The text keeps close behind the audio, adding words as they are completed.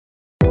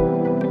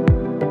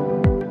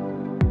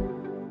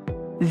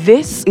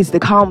This is the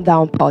Calm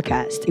Down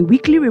Podcast, a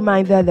weekly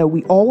reminder that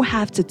we all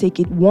have to take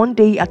it one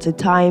day at a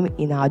time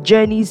in our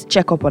journeys,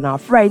 check up on our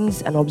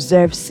friends, and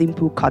observe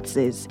simple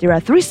courtesies. There are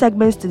 3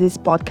 segments to this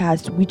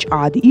podcast, which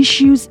are the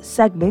Issues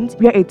segment,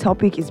 where a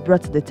topic is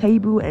brought to the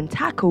table and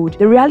tackled,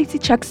 the Reality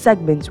Check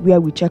segment,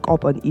 where we check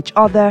up on each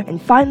other,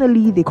 and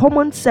finally, the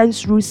Common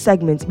Sense Rules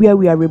segment, where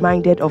we are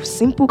reminded of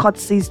simple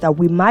courtesies that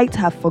we might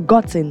have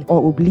forgotten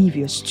or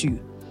oblivious to.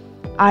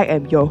 I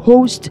am your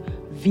host,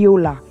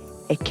 Viola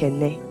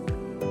Ekene.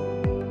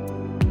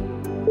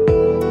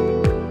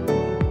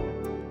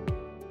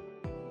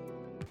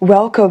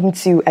 Welcome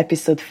to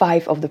episode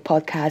 5 of the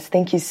podcast.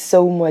 Thank you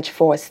so much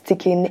for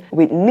sticking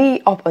with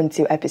me up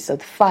until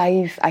episode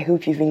 5. I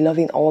hope you've been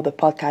loving all the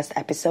podcast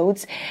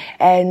episodes.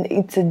 And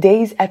in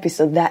today's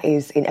episode, that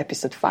is in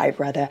episode 5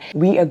 rather,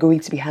 we are going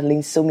to be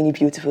handling so many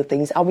beautiful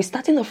things. I'll be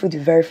starting off with the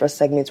very first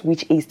segment,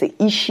 which is the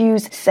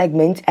Issues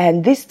segment.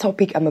 And this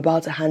topic I'm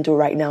about to handle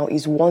right now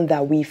is one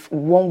that we've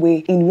in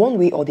one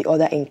way or the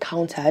other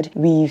encountered.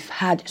 We've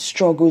had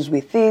struggles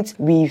with it.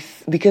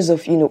 Because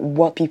of,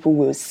 what people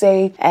will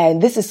say.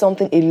 And this is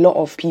something a lot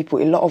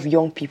of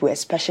young people,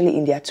 especially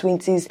in their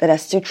 20s, that are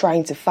still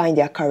trying to find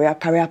their career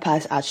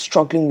paths, are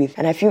struggling with.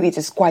 And I feel it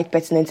is quite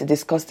pertinent to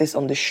discuss this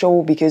on the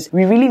show because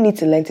we really need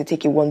to learn to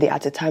take it one day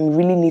at a time.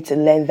 We really need to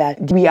learn that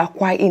we are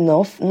quite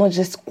enough, not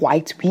just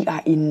quite, we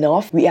are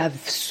enough. We have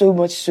so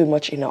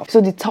much enough. So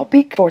the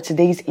topic for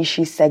today's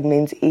issue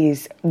segment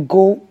is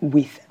go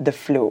with the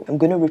flow. I'm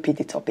going to repeat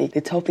the topic. The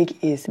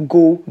topic is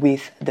go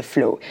with the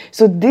flow.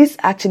 So this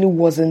actually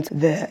wasn't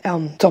the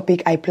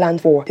topic I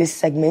planned for this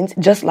segment.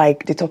 Just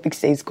like the topic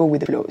says, go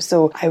with the flow.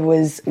 So I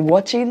was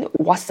watching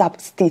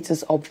WhatsApp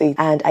status update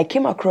and I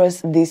came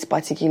across this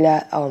particular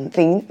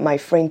thing my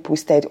friend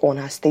posted on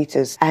her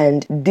status,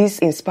 and this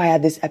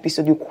inspired this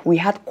episode. We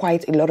had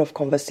quite a lot of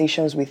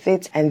conversations with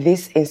it, and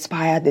this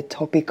inspired the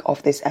topic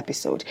of this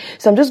episode.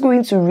 So I'm just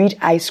going to read.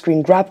 I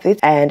screen grabbed it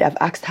and I've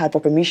asked her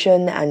for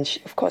permission, and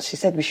of course she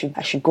said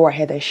I should go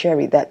ahead and share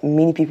it, that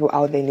many people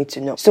out there need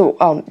to know.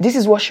 So this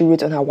is what she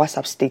wrote on her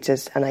WhatsApp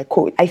status, and I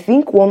quote, "I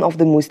think one of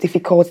the most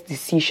difficult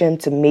decisions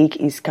to make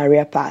is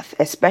career path,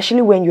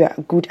 especially when you are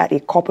good at a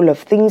couple of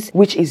things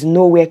which is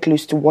nowhere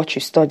close to what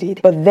you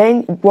studied, but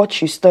then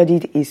what you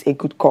studied is a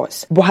good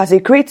course. But as a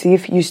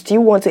creative, you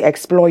still want to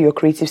explore your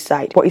creative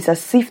side, but it's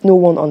as if no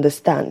one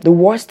understands. The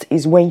worst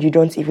is when you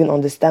don't even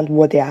understand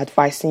what they are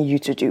advising you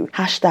to do.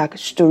 Hashtag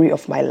story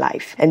of my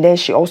life." And then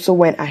she also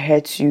went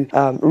ahead to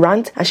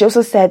rant, and she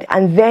also said,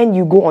 and then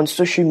you go on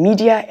social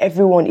media,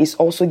 everyone is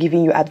also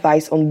giving you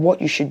advice on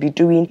what you should be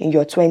doing in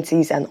your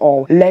 20s and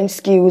all. Learn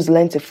skills,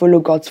 learn to follow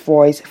God's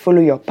voice,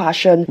 follow your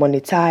passion,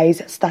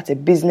 monetize, start a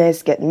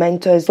business, get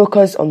mentors,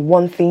 focus on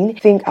one thing,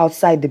 think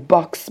outside the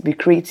box, be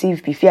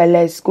creative, be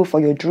fearless, go for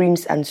your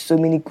dreams, and so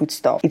many good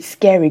stuff. It's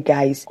scary,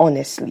 guys,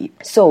 honestly.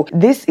 So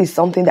this is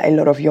something that a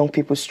lot of young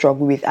people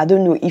struggle with. I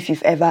don't know if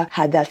you've ever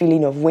had that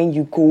feeling of when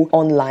you go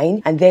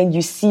online and then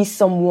you see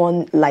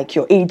someone like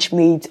your age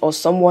mate or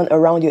someone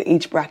around your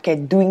age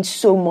bracket doing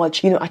so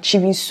much,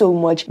 achieving so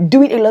much,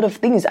 doing a lot of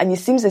things, and it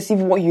seems as if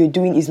what you're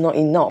doing is not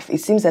enough. It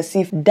seems as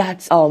if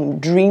that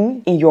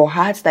dream in your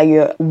heart that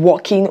you're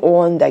working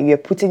on, that you're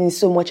putting in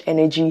so much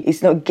energy,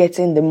 is not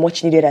getting the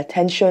much needed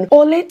attention.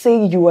 Or let's say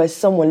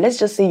let's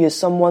just say you're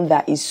someone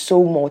that is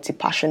so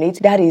multi-passionate,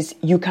 that is,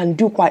 you can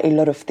do quite a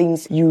lot of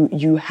things,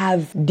 you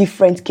have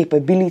different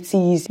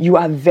capabilities, you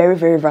are very,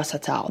 very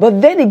versatile.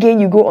 But then again,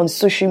 you go on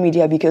social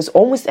media, because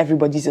almost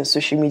everybody's on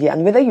social media,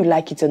 and whether you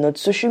like it or not,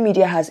 social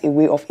media has a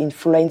way of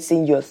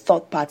influencing your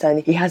thought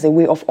pattern. It has a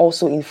way of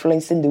also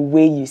influencing the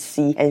way you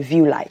see and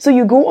view life. So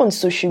you go on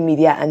social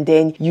media and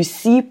then you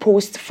see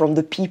posts from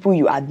the people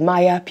you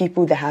admire,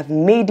 people that have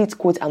made it,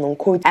 quote and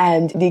unquote,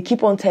 and they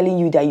keep on telling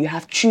you that you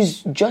have to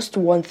choose just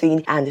one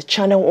thing and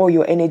channel all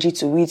your energy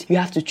to it. You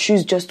have to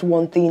choose just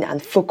one thing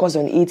and focus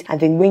on it, and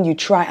then when you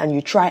try,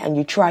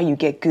 you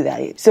get good at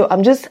it. So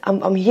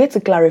I'm here to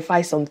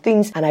clarify some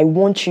things, and I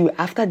want you,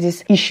 after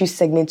this issue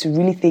segment, to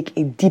really take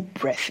a deep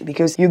breath,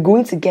 because you're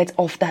going to get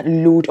off that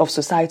load of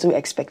societal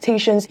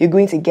expectations. You're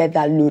going to get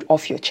that load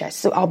off your chest.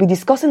 So I'll be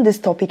discussing this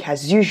topic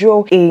as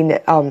usual in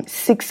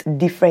 6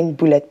 different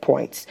bullet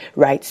points,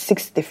 right?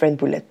 6 different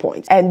bullet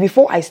points. And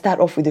before I start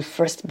off with the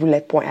first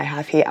bullet point I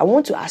have here, I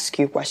want to ask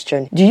you a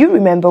question. Do you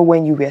remember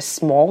when you were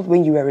small,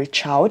 when you were a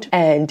child,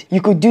 and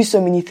you could do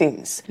so many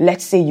things?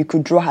 Let's say you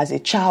could draw as a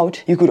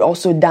child, you could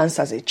also dance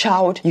as a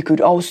child, you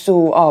could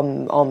also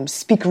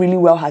speak really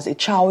well as a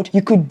child.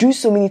 You could do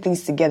so many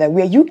things together.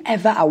 Were you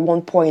ever at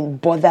one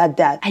point bothered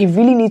that I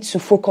really need to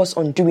focus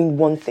on doing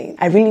one thing?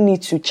 I really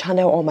need to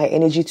channel all my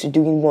energy to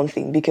doing one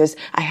thing because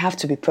I have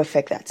to be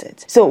perfect at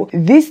it. So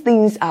these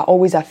things are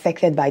always affected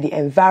affected by the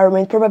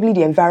environment, probably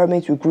the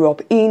environment we grew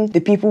up in,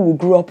 the people we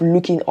grew up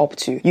looking up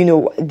to.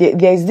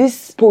 There's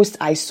this post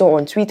I saw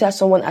on Twitter,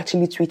 someone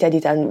actually tweeted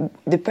it, and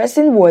the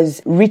person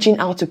was reaching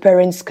out to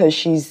parents because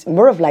she's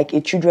more of like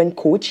a children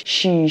coach.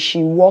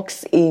 She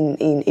works in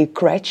a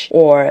crèche,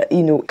 or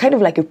kind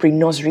of like a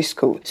pre-nursery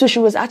school. So she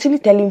was actually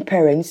telling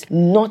parents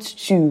not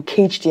to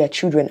cage their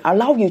children.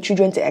 Allow your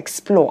children to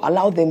explore,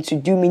 allow them to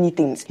do many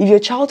things. If your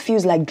child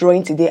feels like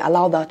drawing today,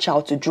 allow that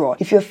child to draw.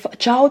 If your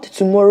child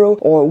tomorrow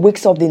or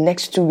wakes up the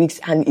next 2 weeks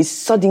and is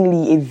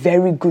suddenly a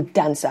very good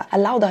dancer,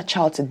 allow that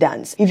child to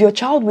dance. If your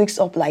child wakes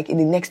up like in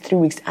the next 3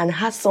 weeks and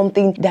has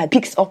something that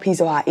picks up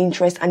his or her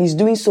interest and is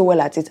doing so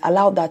well at it,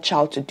 allow that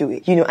child to do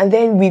it. And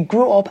then we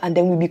grow up and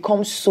then we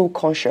become so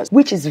conscious,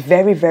 which is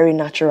very, very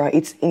natural.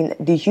 It's in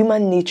the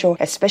human nature,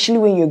 especially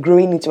when you're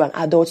growing into an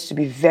adult, to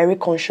be very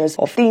conscious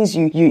of things.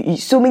 You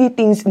so many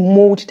things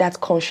mold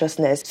that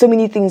consciousness. So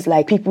many things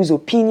like people's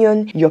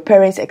opinion, your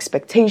parents'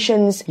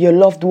 expectations, your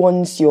loved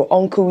ones, your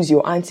uncles,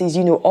 your aunties,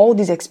 all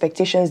these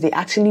expectations, they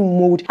actually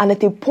mold. And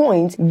at a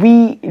point,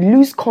 we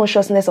lose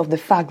consciousness of the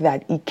fact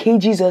that it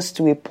cages us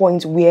to a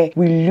point where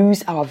we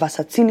lose our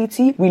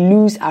versatility, we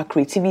lose our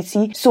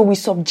creativity. So we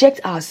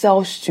subject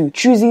ourselves to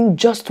choosing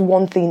just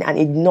one thing and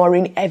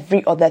ignoring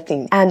every other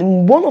thing.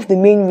 And one of the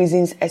main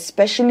reasons,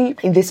 especially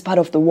in this part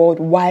of the world,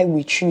 why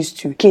we choose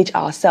to cage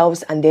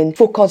ourselves and then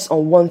focus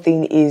on one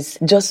thing is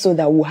just so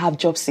that we'll have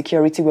job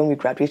security when we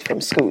graduate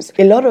from schools.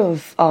 A lot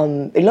of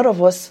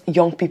us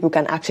young people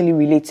can actually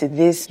relate to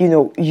this.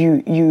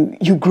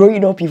 You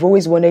growing up, you've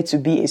always wanted to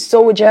be a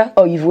soldier,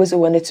 or you've always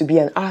wanted to be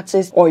an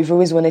artist, or you've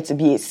always wanted to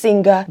be a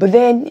singer. But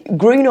then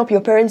growing up,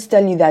 your parents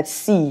tell you that,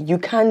 see, you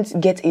can't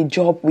get a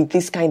job with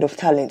this kind of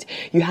talent.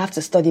 You have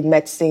to study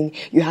medicine,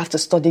 you have to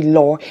study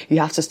law, you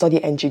have to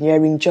study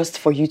engineering just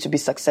for you to be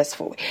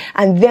successful.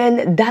 And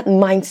then that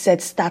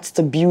mindset starts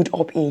to build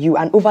up in you,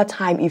 and over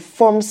time it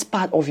forms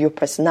part of your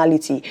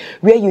personality,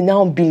 where you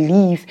now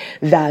believe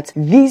that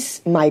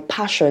this, my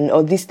passion,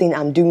 or this thing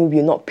I'm doing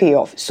will not pay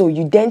off. So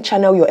you then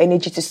channel your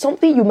energy to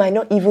something you might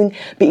not even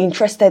be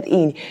interested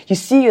in. You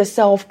see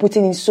yourself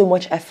putting in so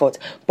much effort,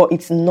 but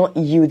it's not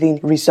yielding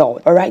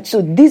result. All right.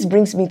 So this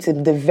brings me to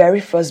the very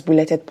first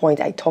bulleted point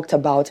I talked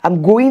about.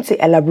 I'm going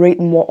to elaborate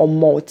more on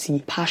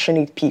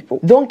multi-passionate people.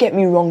 Don't get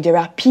me wrong. There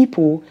are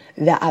people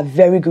that are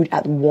very good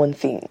at one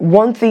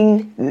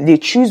thing. They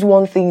choose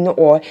one thing,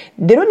 or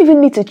they don't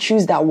even need to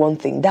choose that one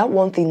thing. That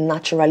one thing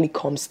naturally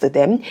comes to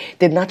them.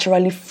 They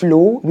naturally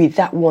flow with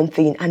that one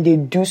thing and they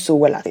do so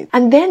well at it.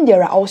 And then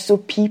there are also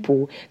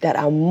people that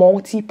are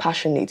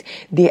multi-passionate.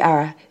 They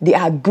are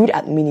good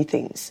at many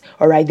things.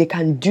 All right. They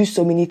can do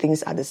so many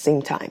things at the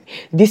same time.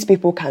 These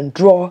people can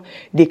draw,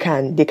 they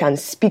can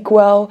speak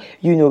well,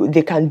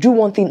 they can do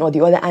one thing or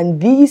the other.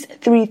 And these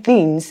three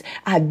things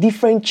are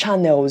different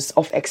channels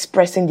of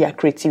expressing their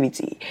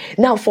creativity.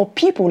 Now, for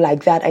people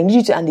like that, I need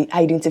you to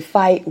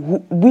identify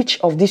which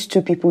of these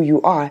two people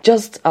you are.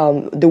 Just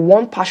the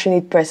one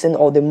passionate person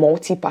or the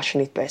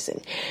multi-passionate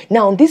person.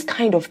 Now, this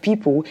kind of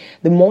people,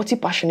 the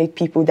multi-passionate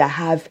people that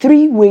have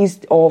three ways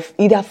of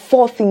either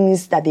four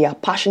things that they are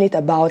passionate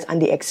about,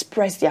 and they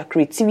express their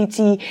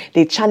creativity,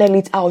 they channel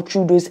it out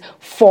through those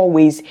four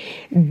ways.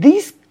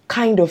 These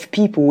kind of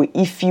people,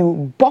 if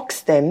you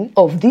box them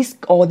of this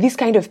or this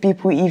kind of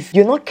people, if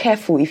you're not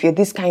careful, if you're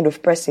this kind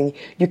of person,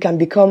 you can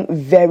become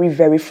very,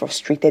 very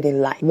frustrated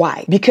in life.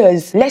 Why?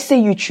 Because let's say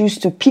you choose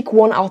to pick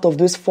one out of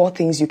those four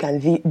things you can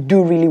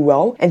do really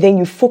well, and then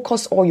you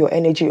focus all your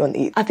energy on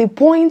it. At a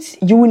point,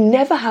 you will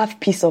never have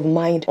peace of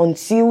mind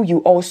until you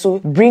also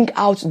bring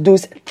out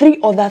those three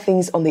other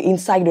things on the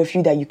inside of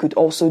you that you could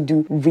also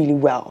do really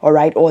well, all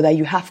right, or that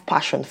you have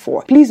passion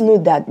for. Please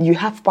note that you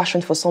have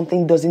passion for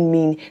something doesn't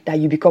mean that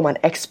you become an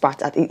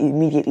expert at it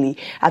immediately.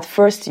 At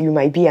first, you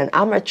might be an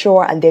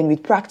amateur, and then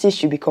with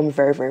practice, you become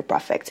very, very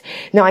perfect.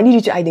 Now, I need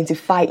you to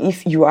identify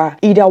if you are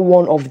either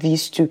one of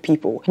these two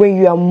people. When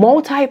you are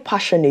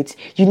multi-passionate,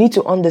 you need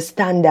to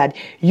understand that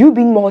you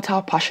being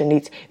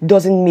multi-passionate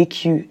doesn't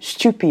make you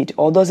stupid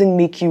or doesn't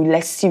make you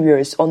less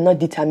serious or not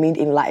determined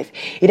in life.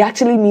 It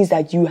actually means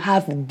that you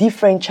have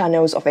different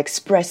channels of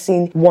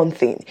expressing one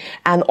thing,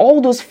 and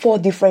all those four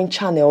different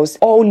channels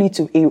all lead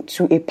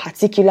to a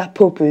particular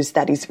purpose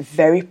that is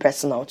very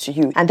personal to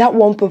you. And that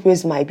one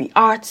purpose might be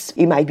arts,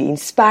 it might be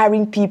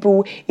inspiring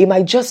people, it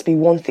might just be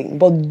one thing.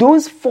 But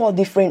those four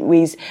different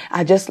ways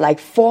are just like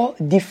four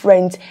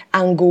different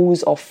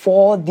angles or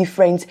four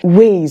different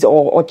ways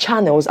or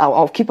channels.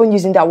 I'll keep on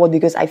using that word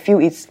because I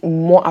feel it's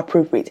more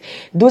appropriate.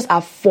 Those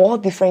are four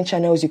different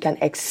channels you can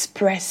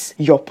express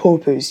your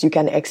purpose, you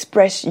can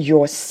express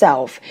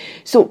yourself.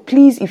 So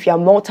please, if you're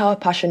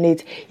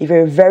multi-passionate, if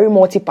you're a very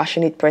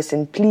multi-passionate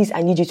person, please,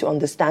 I need you to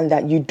understand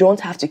that you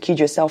don't have to kid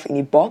yourself in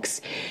a box.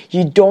 You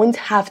You don't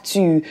have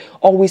to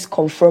always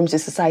conform to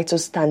societal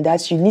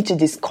standards. You need to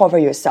discover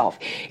yourself.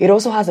 It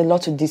also has a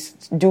lot to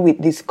do with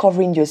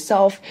discovering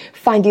yourself,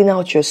 finding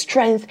out your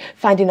strength,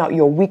 finding out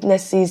your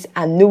weaknesses,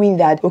 and knowing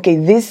that, okay,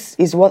 this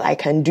is what I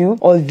can do,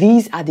 or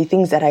these are the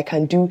things that I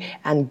can do,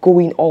 and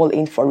going all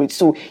in for it.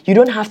 So you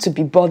don't have to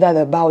be bothered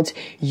about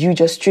you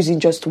just choosing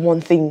just one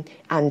thing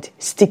and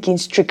sticking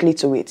strictly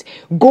to it.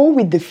 Go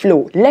with the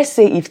flow. Let's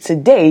say if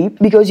today,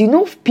 because you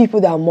know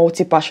people that are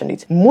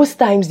multi-passionate, most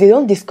times they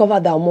don't discover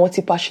they are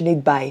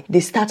multi-passionate by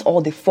they start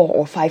all the 4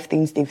 or 5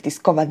 things they've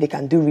discovered they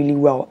can do really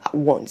well at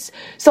once.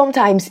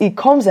 Sometimes it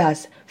comes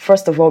as,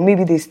 first of all,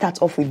 maybe they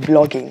start off with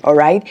blogging, all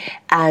right?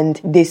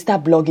 And they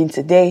start blogging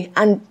today,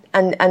 and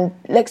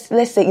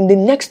let's say in the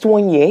next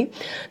 1 year,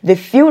 they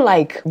feel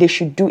like they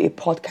should do a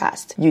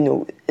podcast,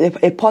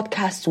 a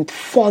podcast would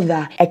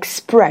further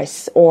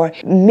express or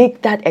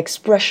make that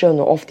expression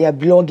of their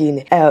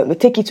blogging,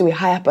 take it to a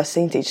higher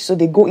percentage. So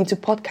they go into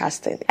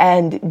podcasting,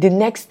 and the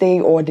next day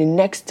or the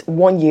next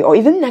 1 year or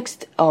even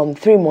next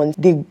 3 months,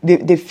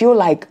 they feel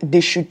like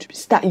they should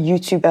start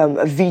YouTube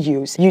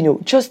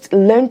videos. Just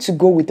learn to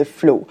go with the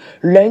flow.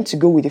 Learn to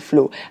go with the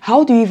flow.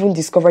 How do you even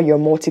discover you're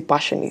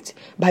multi-passionate?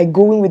 By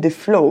going with the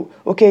flow.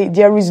 Okay,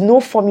 there is no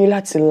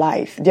formula to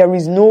life. There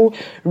is no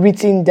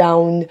written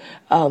down,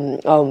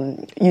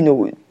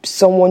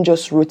 someone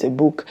just wrote a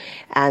book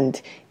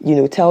and,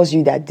 tells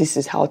you that this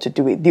is how to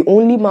do it. The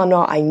only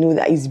manual I know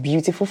that is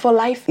beautiful for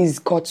life is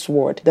God's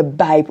word, the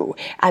Bible.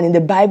 And in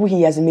the Bible,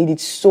 he has made it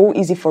so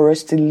easy for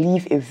us to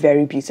live a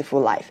very beautiful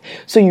life.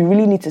 So you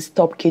really need to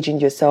stop caging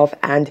yourself,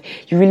 and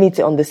you really need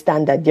to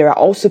understand that there are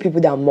also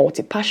people that are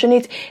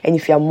multi-passionate. And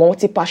if you are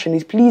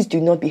multi-passionate, please do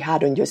not be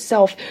hard on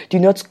yourself. Do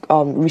not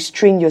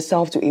restrain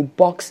yourself to a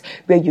box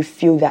where you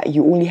feel that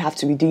you only have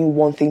to be doing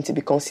one thing to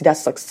be considered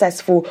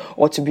successful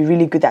or to be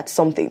really good at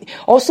something.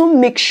 Also,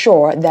 make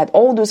sure that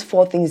all those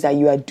 4 things that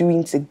you are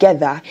doing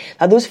together,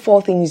 that those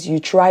 4 things you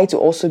try to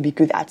also be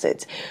good at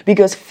it.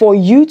 Because for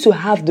you to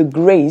have the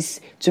grace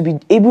to be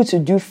able to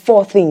do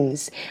 4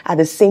 things at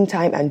the same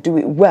time and do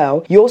it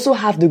well, you also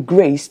have the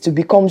grace to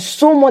become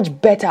so much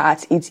better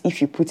at it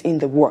if you put in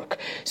the work.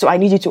 So I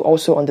need you to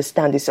also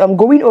understand this. So I'm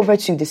going over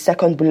to the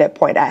second bullet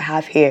point I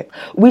have here,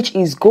 which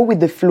is go with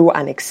the flow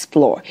and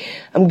explore.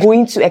 I'm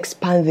going to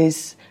expand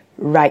this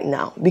right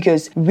now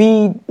because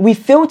we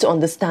fail to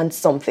understand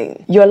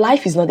something. Your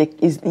life is not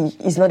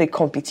a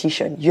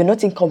competition. You're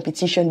not in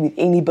competition with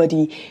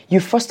anybody. You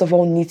first of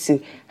all need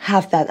to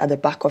have that at the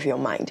back of your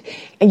mind,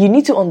 and you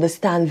need to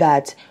understand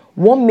that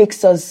what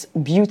makes us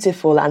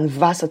beautiful and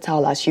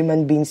versatile as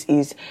human beings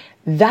is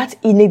that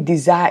innate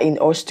desire in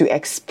us to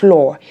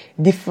explore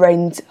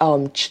different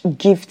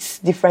gifts,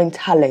 different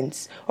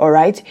talents, all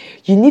right?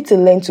 You need to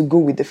learn to go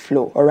with the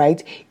flow, all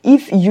right?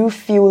 If you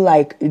feel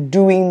like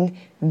doing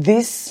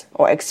this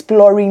or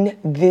exploring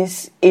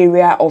this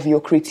area of your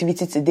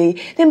creativity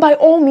today, then by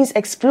all means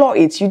explore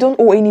it. You don't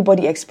owe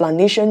anybody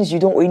explanations. You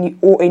don't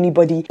owe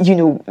anybody,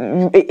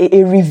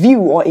 a review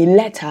or a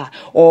letter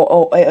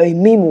or a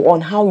memo on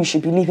how you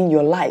should be living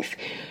your life.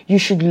 You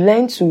should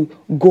learn to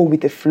go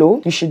with the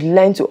flow. You should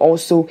learn to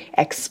also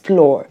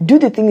explore. Do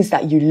the things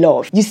that you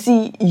love. You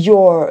see,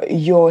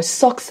 your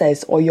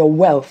success or your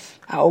wealth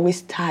are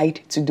always tied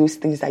to those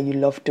things that you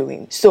love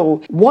doing.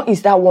 So what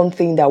is that one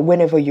thing that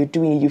whenever you're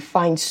doing it, you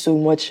find so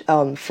much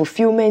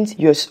fulfillment?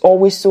 You're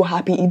always so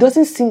happy. It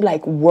doesn't seem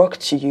like work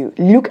to you.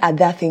 Look at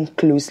that thing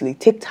closely.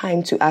 Take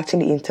time to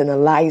actually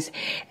internalize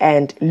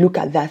and look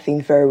at that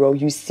thing very well.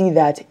 You see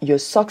that your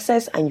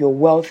success and your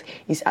wealth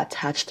is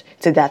attached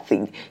to that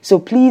thing. So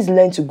please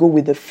learn to go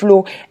with the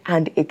flow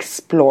and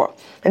explore.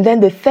 And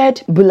then the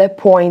third bullet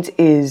point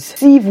is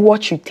see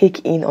what you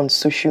take in on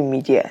social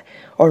media.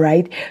 All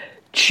right.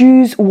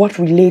 Choose what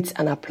relates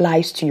and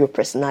applies to your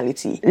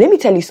personality. Let me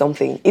tell you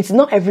something. It's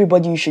not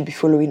everybody you should be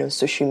following on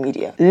social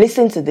media.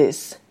 Listen to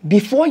this.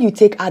 Before you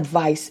take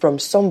advice from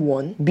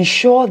someone, be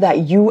sure that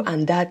you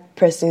and that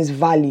person's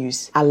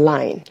values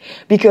align.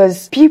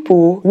 Because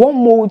what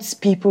molds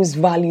people's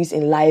values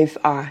in life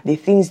are the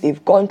things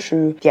they've gone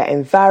through, their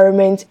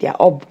environment, their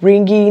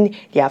upbringing,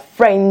 their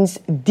friends,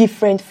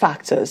 different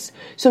factors.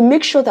 So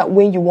make sure that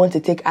when you want to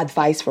take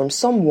advice from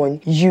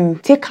someone, you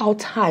take out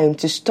time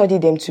to study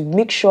them to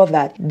make sure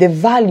that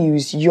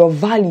your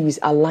values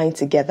align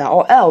together.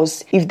 Or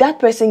else, if that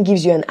person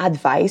gives you an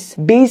advice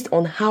based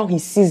on how he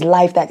sees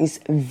life that is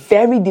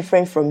very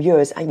different from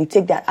yours and you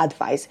take that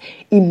advice,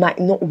 it might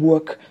not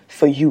work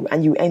for you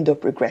and you end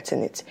up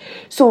regretting it.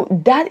 So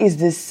that is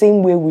the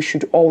same way we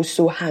should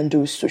also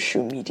handle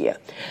social media.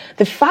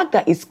 The fact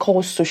that it's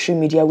called social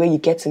media where you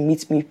get to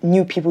meet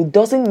new people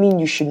doesn't mean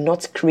you should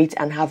not create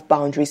and have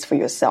boundaries for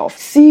yourself.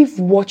 Sieve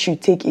what you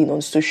take in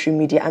on social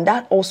media, and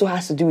that also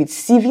has to do with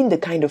sieving the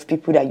kind of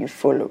people that you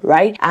follow,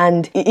 right?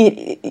 And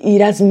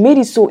it has made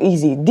it so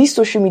easy. These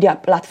social media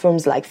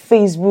platforms like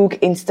Facebook,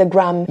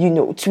 Instagram,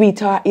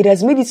 Twitter, it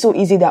has made made it so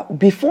easy that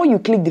before you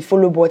click the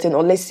follow button,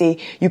 or let's say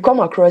you come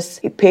across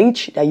a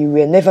page that you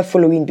were never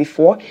following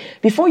before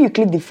you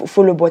click the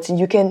follow button,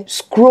 you can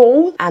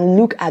scroll and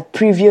look at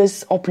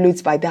previous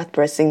uploads by that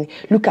person,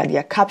 look at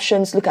their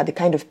captions, look at the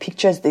kind of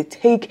pictures they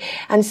take,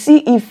 and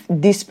see if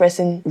this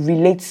person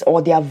relates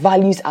or their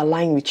values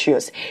align with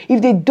yours.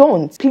 If they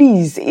don't,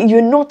 please,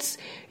 you're not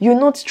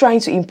trying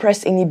to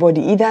impress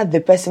anybody. Either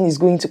the person is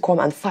going to come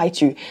and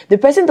fight you. The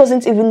person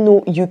doesn't even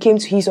know you came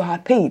to his or her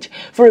page.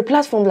 For a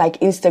platform like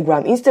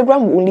Instagram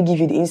will only give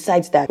you the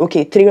insights that,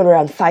 okay,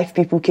 305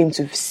 people came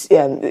to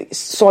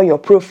saw your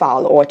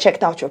profile or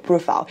checked out your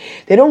profile.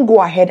 They don't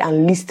go ahead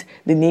and list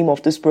the name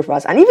of those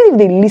profiles. And even if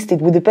they list it,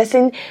 will the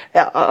person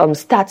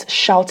start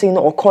shouting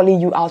or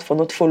calling you out for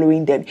not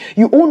following them?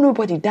 You owe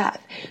nobody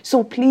that.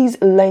 So please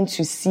learn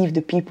to sieve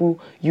the people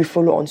you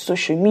follow on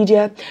social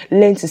media.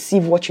 Learn to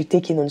sieve what you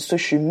take in on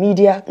social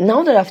media.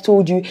 Now that I've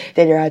told you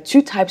that there are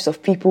two types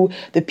of people,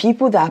 the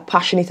people that are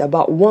passionate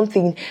about one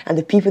thing and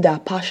the people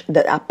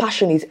that are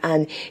passionate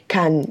and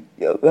can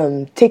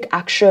take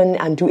action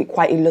and do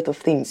quite a lot of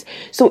things.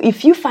 So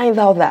if you find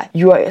out that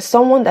you are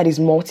someone that is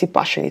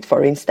multi-passionate,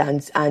 for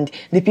instance, and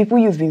the people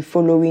you've been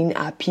following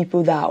are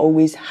people that are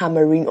always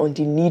hammering on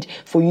the need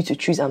for you to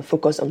choose and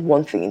focus on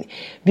one thing,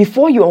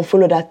 before you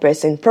unfollow that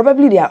person,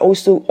 probably there are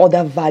also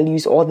other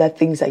values or other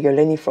things that you're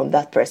learning from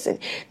that person.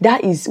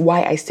 That is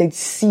why I said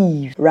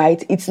sieve,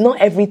 right? It's not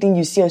everything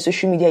you see on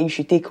social media you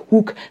should take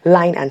hook,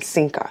 line, and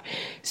sinker.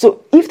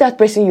 So if that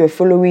person you're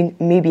following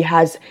maybe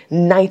has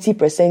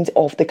 90%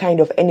 of the kind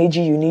of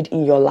energy you need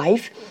in your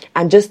life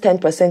and just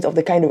 10% of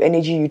the kind of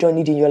energy you don't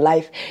need in your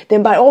life,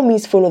 then by all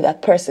means follow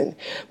that person.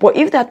 But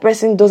if that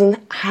person doesn't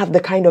have the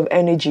kind of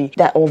energy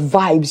that or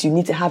vibes you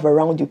need to have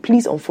around you,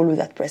 please unfollow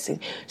that person.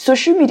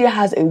 Social media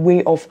has a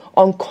way of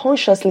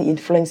unconsciously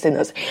influencing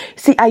us.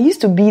 See, I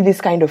used to be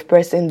this kind of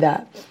person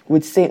that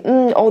would say,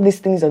 all these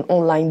things on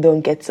online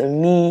don't get to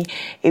me.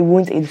 It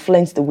won't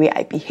influence the way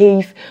I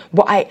behave.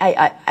 But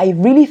I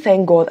really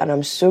thank God, and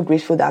I'm so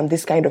grateful that I'm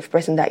this kind of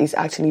person that is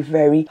actually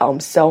very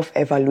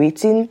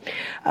self-evaluating.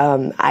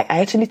 I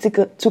actually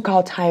took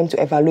out time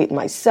to evaluate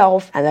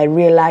myself, and I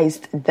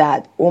realized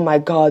that, oh my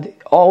God,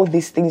 all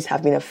these things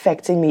have been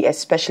affecting me,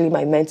 especially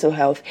my mental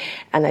health,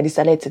 and I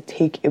decided to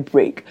take a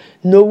break.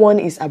 No one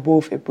is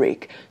above a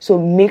break. So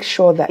make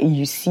sure that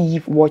you see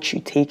what you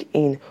take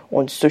in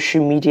on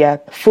social media.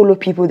 Follow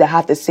people that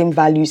have the same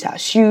values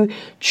as you.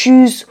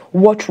 Choose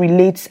what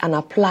relates and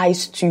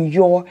applies to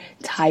your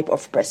type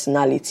of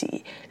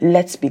personality.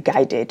 Let's be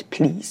guided,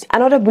 please.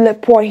 Another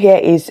bullet point here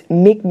is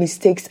make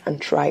mistakes and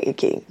try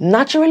again.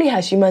 Naturally,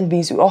 as human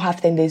beings, we all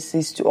have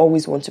tendencies to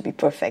always want to be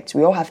perfect.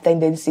 We all have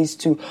tendencies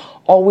to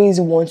always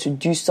want to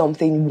do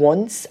something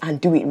once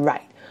and do it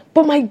right.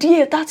 But my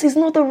dear, that is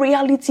not the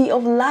reality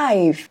of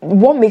life.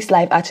 What makes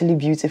life actually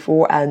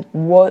beautiful and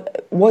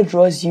what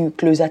draws you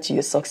closer to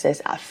your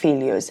success are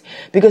failures.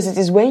 Because it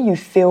is when you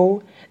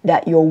fail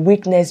that your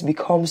weakness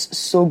becomes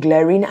so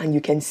glaring and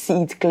you can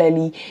see it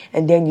clearly,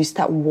 and then you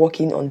start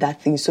working on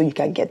that thing so you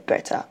can get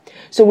better.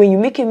 So when you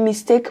make a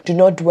mistake, do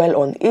not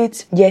dwell on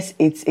it. Yes,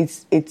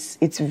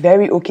 it's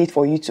very okay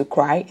for you to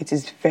cry. It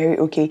is very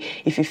okay.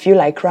 If you feel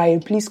like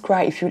crying, please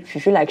cry. If you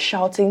feel like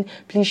shouting,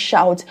 please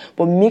shout.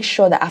 But make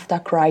sure that after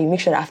crying, make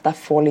sure that after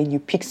falling, you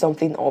pick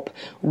something up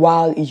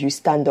while you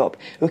stand up.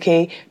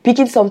 Okay?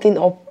 Picking something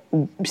up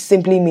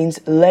simply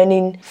means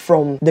learning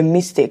from the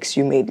mistakes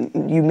you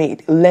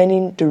made,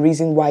 learning the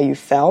reason why you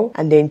fell,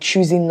 and then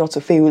choosing not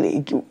to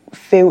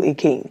fail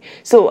again.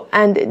 So,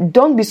 and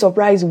don't be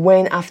surprised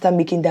when after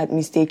making that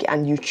mistake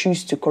and you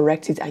choose to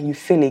correct it and you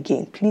fail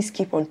again. Please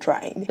keep on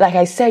trying. Like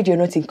I said, you're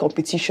not in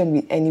competition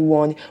with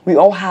anyone. We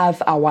all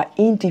have our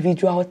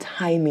individual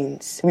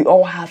timings.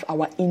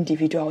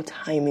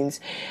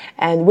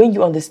 And when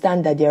you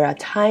understand that there are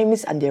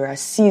times and there are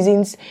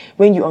seasons,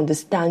 when you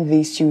understand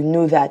this, you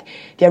know that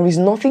there is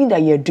nothing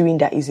that you're doing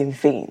that is in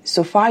vain.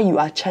 So far you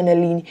are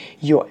channeling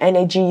your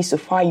energy, so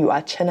far you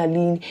are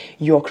channeling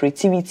your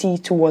creativity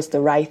towards the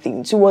right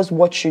thing, towards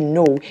what you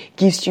know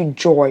gives you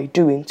joy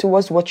doing,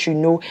 towards what you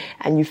know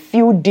and you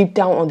feel deep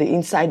down on the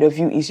inside of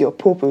you is your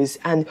purpose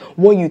and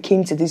what you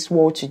came to this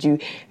world to do.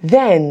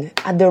 Then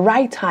at the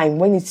right time,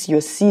 when it's your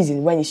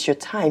season, when it's your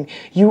time,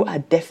 you are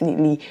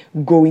definitely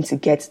going to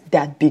get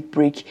that big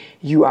break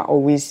you've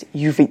always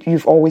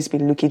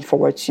been looking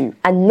forward to.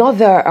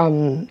 Another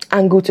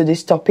angle to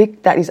this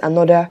topic, that is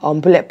another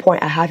bullet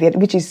point I have here,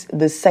 which is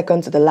the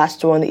second to the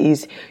last one,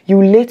 is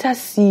you later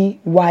see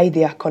why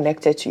they are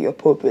connected to your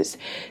purpose.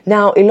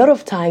 Now, a lot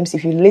of times,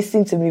 if you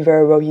listen to me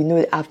very well, you know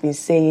that I've been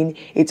saying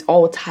it's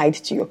all tied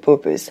to your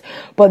purpose.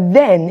 But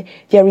then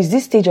there is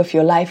this stage of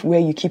your life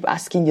where you keep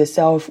asking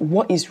yourself,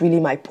 what is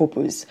really my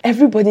purpose?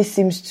 Everybody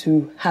seems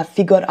to have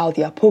figured out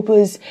their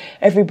purpose.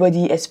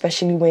 Everybody,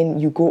 especially when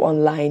you go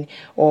online,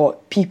 or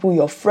people,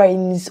 your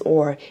friends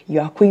or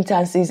your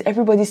acquaintances,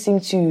 everybody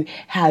seems to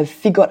have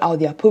figured out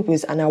their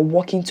purpose and are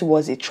working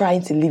towards it,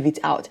 trying to live it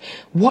out.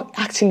 What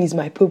actually is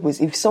my purpose?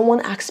 If someone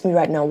asks me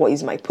right now, what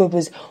is my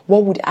purpose?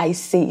 What would I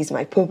say is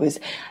my purpose?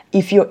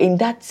 if you're in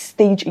that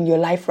stage in your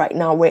life right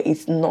now where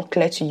it's not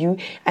clear to you,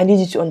 I need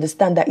you to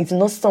understand that it's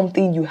not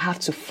something you have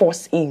to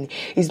force in.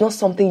 It's not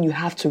something you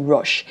have to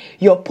rush.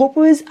 Your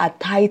purpose are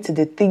tied to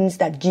the things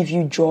that give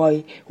you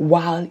joy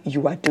while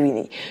you are doing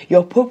it.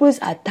 Your purpose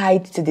are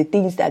tied to the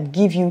things that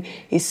give you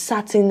a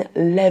certain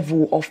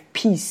level of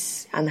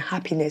peace and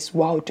happiness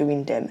while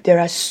doing them. There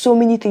are so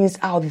many things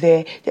out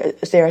there.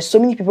 There are so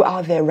many people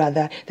out there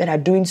rather that are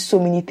doing so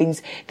many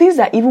things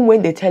that even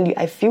when they tell you,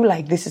 I feel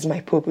like this is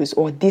my purpose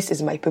or this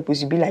is my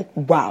purpose, you'll be like,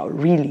 wow,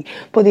 really?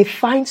 But they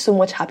find so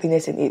much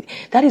happiness in it.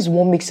 That is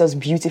what makes us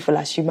beautiful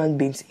as human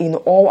beings in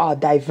all our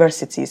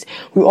diversities.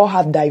 We all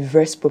have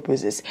diverse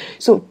purposes.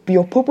 So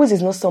your purpose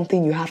is not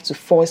something you have to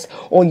force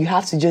or you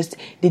have to just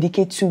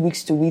dedicate 2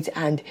 weeks to it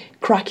and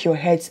crack your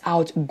heads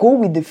out. Go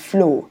with the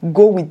flow.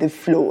 Go with the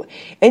flow.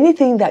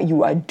 Anything that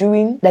you are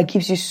doing that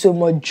gives you so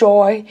much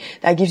joy,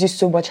 that gives you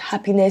so much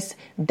happiness,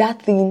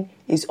 that thing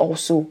is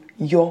also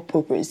your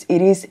purpose.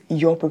 It is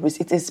your purpose.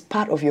 It is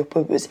part of your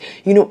purpose.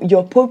 You know,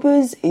 your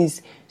purpose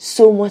is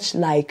so much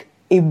like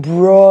a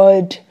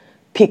broad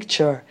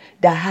picture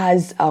that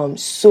has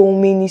so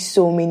many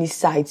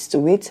sides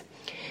to it.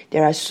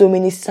 There are so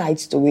many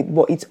sides to it,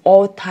 but it's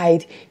all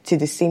tied to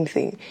the same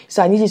thing.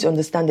 So I need you to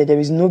understand that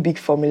there is no big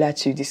formula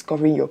to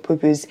discovering your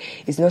purpose.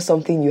 It's not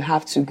something you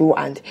have to go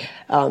and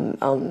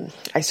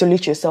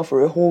isolate yourself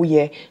for a whole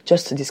year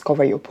just to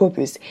discover your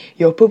purpose.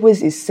 Your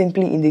purpose is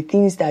simply in the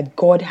things that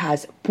God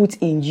has put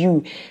in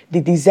you, the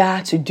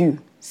desire to do.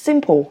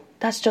 Simple.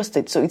 That's just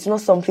it. So it's not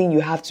something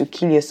you have to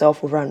kill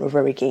yourself over and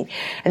over again.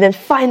 And then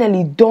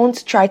finally,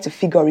 don't try to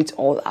figure it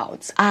all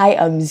out. I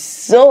am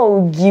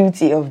so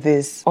guilty of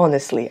this.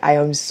 Honestly, I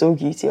am so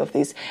guilty of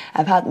this.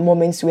 I've had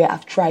moments where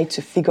I've tried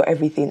to figure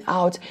everything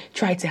out,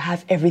 tried to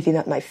have everything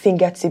at my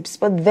fingertips,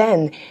 but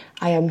then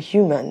I am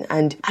human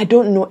and I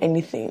don't know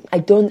anything. I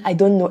don't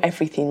know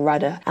everything,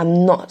 rather.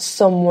 I'm not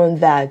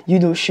someone that,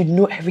 should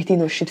know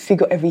everything or should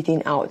figure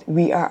everything out.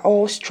 We are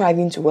all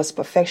striving towards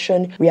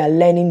perfection. We are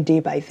learning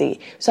day by day.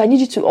 So I need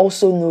you to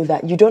also know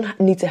that you don't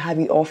need to have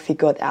it all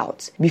figured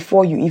out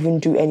before you even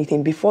do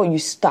anything, before you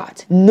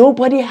start.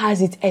 Nobody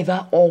has it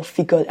ever all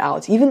figured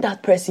out. Even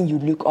that person you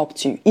look up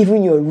to,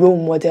 even your role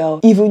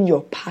model, even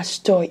your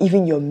pastor,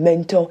 even your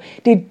mentor,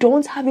 they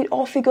don't have it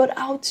all figured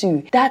out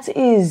too. That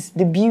is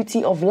the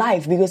beauty of life.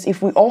 Because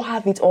if we all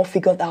have it all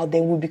figured out,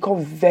 then we'll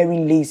become very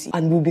lazy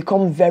and we'll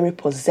become very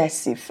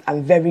possessive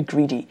and very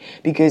greedy.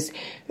 Because,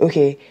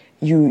 okay,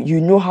 you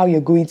know how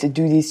you're going to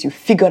do this, you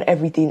figured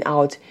everything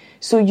out.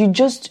 So you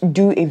just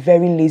do a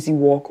very lazy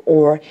walk,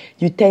 or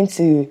you tend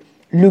to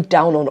look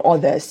down on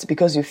others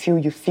because you feel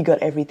you figured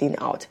everything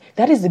out.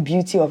 That is the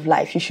beauty of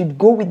life. You should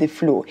go with the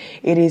flow.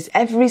 It is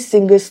every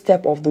single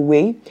step of the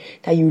way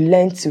that you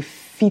learn to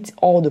fit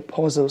all the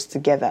puzzles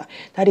together.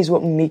 That is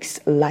what makes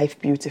life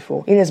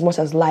beautiful. In as much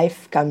as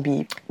life can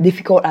be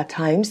difficult at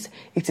times,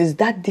 it is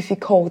that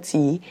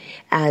difficulty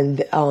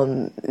and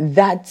I'm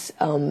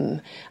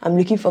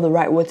looking for the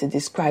right word to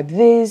describe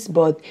this,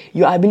 but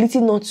your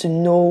ability not to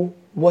know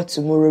what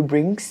tomorrow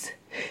brings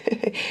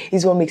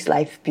is what makes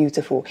life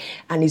beautiful,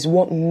 and is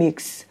what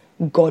makes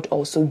God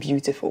also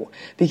beautiful,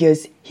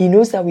 because He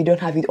knows that we don't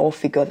have it all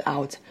figured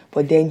out,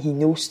 but then He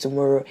knows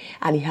tomorrow,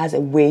 and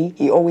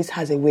He always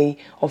has a way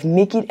of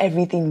making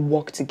everything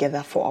work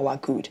together for our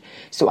good.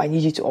 So I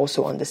need you to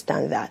also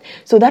understand that.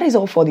 So that is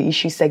all for the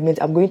issue segment.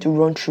 I'm going to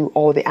run through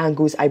all the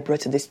angles I brought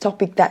to this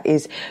topic. That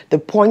is the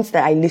points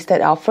that I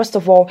listed out. First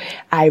of all,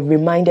 I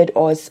reminded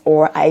us,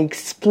 or I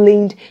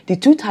explained the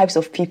two types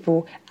of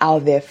people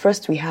out there.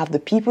 First, we have the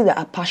people that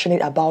are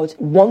passionate about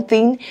one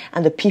thing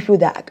and the people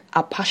that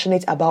are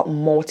passionate about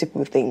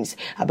multiple things,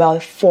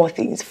 about 4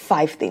 things,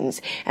 5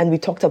 things. And we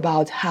talked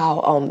about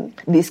how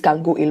this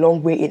can go a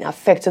long way in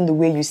affecting the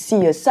way you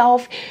see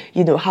yourself,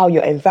 how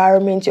your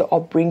environment, your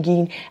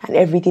upbringing, and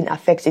everything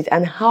affects it,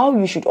 and how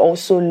you should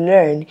also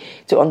learn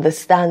to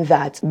understand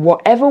that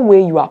whatever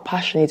way you are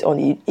passionate on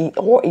it,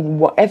 or in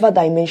whatever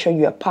dimension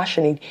you are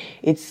passionate,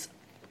 it's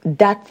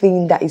that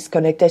thing that is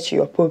connected to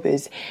your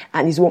purpose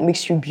and is what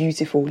makes you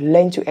beautiful.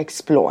 Learn to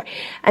explore.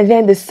 And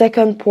then the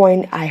second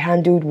point I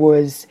handled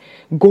was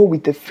go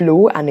with the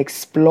flow and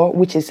explore,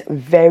 which is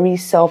very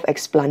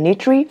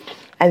self-explanatory.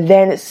 And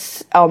then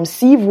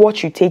see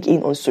what you take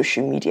in on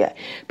social media.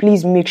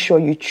 Please make sure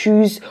you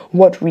choose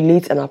what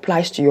relates and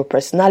applies to your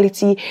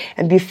personality.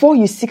 And before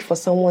you seek for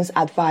someone's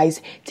advice,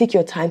 take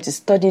your time to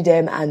study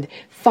them and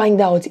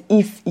find out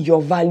if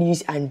your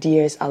values and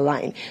theirs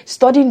align.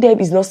 Studying them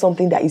is not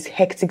something that is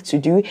hectic to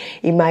do.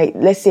 It might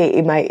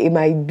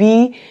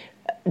be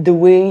the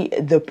way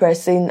the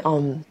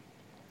person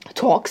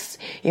talks.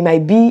 It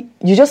might be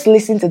you just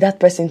listen to that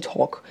person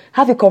talk,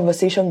 have a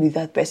conversation with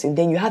that person,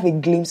 then you have a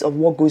glimpse of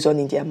what goes on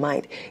in their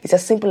mind. It's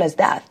as simple as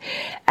that.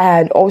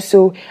 And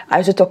also, I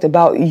also talked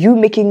about you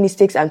making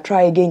mistakes and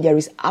try again. There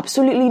is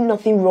absolutely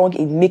nothing wrong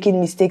in making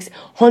mistakes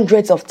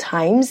hundreds of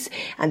times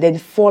and then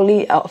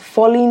falling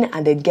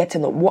and then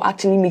getting up. What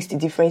actually makes the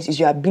difference is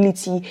your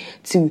ability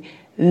to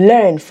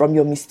learn from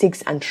your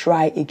mistakes and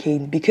try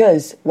again.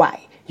 Because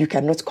why? You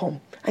cannot come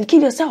and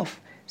kill yourself.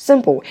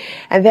 Simple.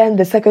 And then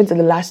the second to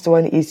the last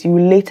one is you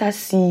later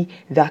see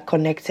that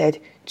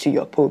connected to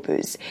your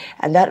purpose.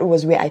 And that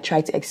was where I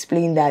tried to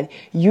explain that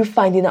you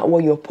finding out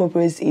what your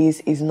purpose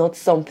is not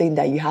something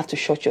that you have to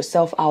shut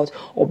yourself out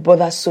or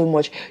bother so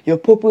much. Your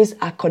purpose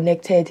are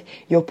connected.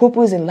 Your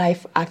purpose in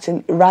life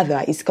actually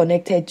rather is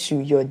connected to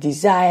your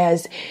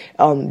desires,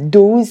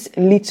 those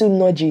little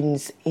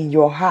nudgings in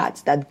your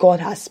heart that God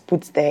has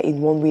put there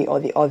in one way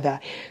or the other.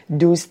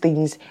 Those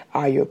things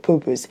are your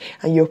purpose.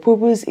 And your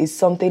purpose is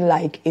something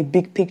like a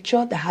big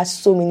picture that has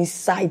so many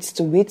sides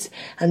to it,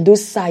 and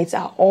those sides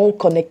are all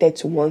connected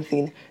to one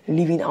thing,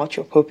 living out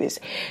your purpose.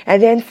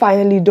 And then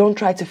finally, don't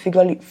try to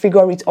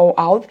figure it all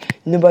out.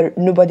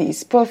 Nobody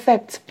is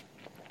perfect.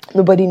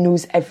 Nobody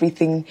knows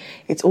everything.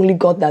 It's only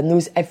God that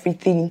knows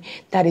everything.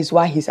 That is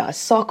why He's our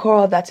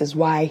succor. That is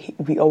why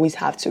we always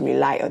have to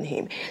rely on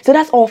Him. So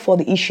that's all for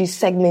the issues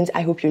segment.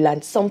 I hope you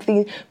learned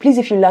something. Please,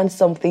 if you learned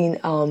something,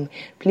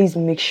 please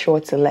make sure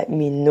to let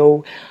me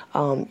know.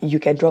 You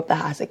can drop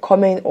that as a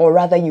comment, or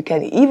rather you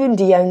can even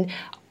DM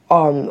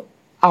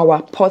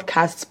our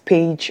podcast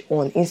page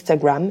on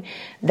Instagram.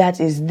 That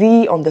is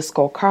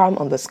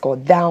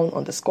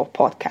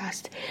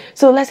the_calm_down_podcast.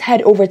 So let's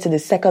head over to the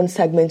second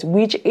segment,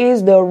 which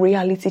is the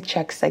reality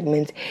check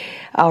segment.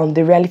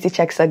 The reality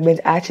check segment,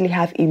 I actually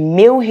have a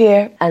mail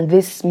here, and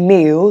this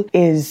mail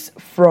is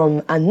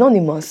from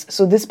Anonymous.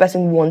 So this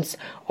person wants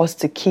us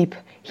to keep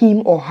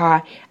him or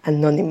her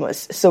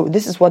anonymous. So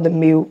this is what the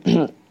mail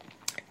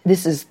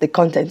this is the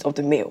content of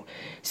the mail.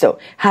 So,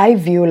 hi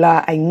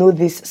Viola, I know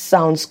this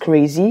sounds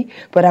crazy,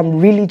 but I'm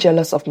really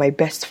jealous of my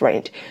best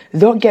friend.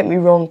 Don't get me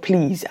wrong,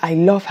 please. I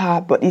love her,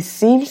 but it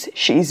seems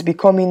she is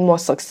becoming more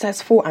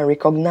successful and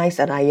recognized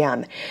than I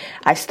am.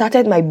 I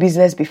started my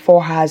business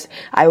before hers.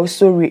 I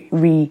also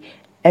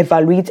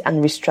evaluate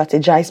and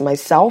re-strategize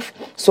myself,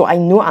 so I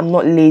know I'm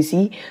not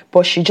lazy,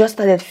 but she just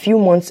started a few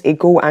months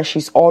ago and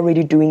she's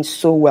already doing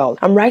so well.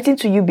 I'm writing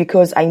to you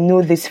because I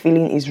know this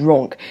feeling is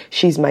wrong.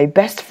 She's my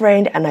best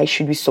friend and I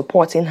should be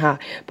supporting her,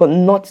 but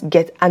not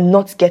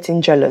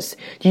getting jealous.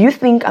 Do you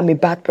think I'm a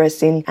bad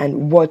person,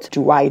 and what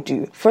do I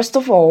do? First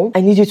of all,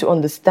 I need you to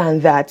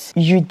understand that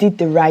you did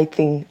the right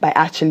thing by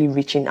actually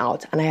reaching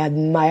out, and I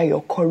admire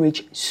your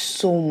courage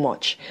so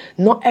much.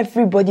 Not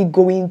everybody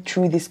going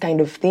through this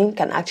kind of thing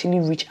can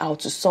actually reach out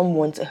to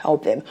someone to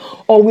help them,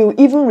 or will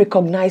even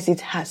recognize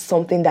it as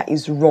something that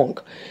is wrong.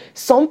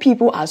 Some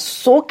people are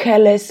so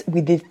careless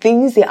with the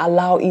things they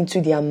allow into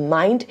their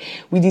mind,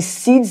 with the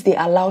seeds they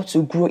allow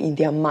to grow in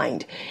their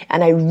mind.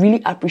 And I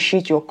really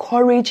appreciate your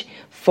courage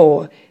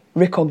for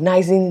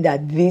recognizing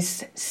that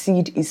this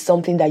seed is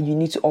something that you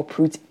need to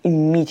uproot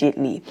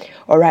immediately.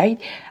 All right.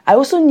 I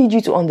also need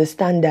you to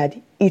understand that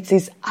it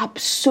is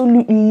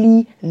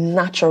absolutely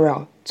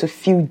natural to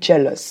feel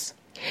jealous.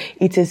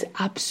 It is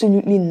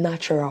absolutely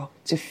natural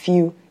to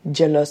feel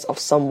jealous of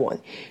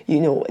someone.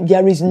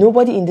 There is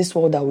nobody in this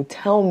world that will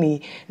tell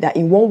me that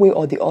in one way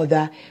or the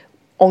other,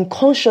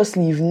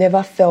 unconsciously, you've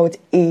never felt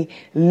a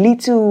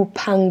little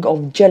pang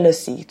of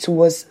jealousy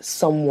towards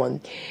someone.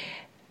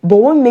 But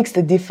what makes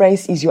the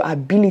difference is your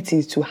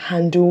ability to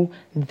handle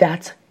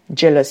that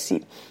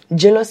jealousy.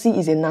 Jealousy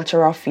is a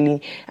natural feeling,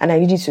 and I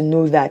need you to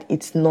know that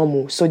it's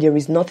normal. So there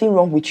is nothing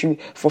wrong with you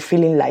for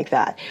feeling like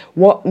that.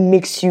 What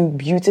makes you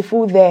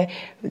beautiful there,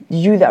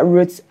 you that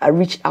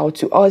reached out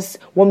to us,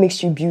 what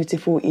makes you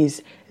beautiful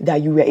is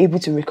that you were able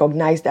to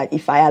recognize that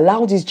if I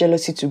allow this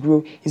jealousy to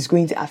grow, it's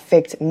going to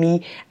affect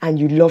me, and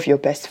you love your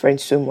best friend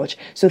so much.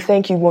 So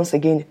thank you once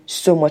again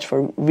so much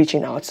for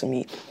reaching out to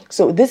me.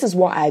 So this is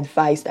what I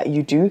advise that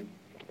you do.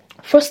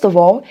 First of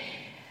all,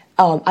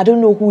 I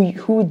don't know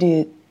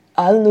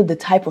I don't know the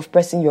type of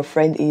person your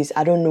friend is.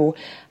 I don't know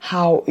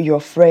how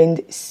your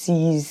friend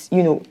sees,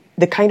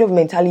 the kind of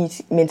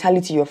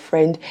mentality your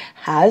friend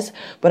has.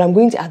 But I'm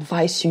going to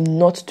advise you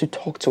not to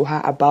talk to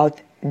her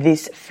about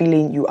this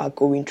feeling you are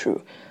going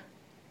through.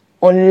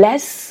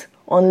 Unless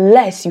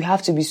you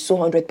have to be so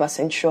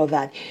 100% sure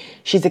that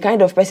she's the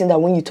kind of person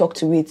that when you talk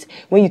to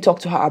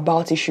her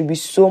about it, she'll be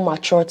so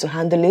mature to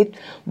handle it.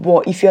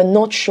 But if you're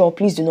not sure,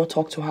 please do not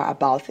talk to her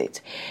about it.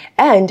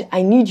 And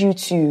I need you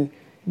to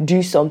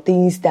do some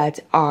things that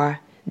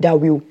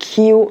will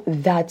kill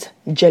that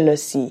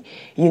jealousy,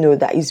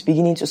 that is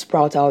beginning to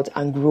sprout out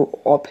and grow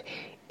up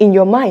in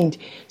your mind.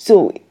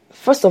 So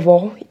first of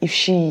all, if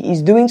she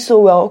is doing so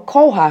well,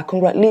 call her,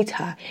 congratulate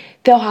her,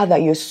 tell her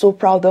that you're so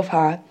proud of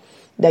her,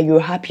 that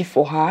you're happy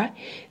for her,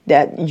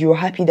 that you're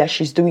happy that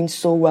she's doing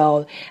so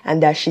well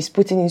and that she's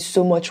putting in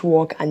so much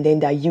work and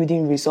then they're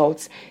yielding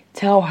results.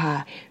 Tell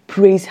her,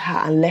 praise her,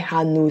 and let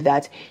her know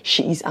that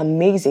she is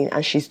amazing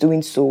and she's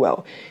doing so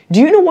well. Do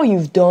you know what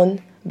you've done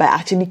by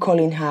actually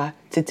calling her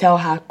to tell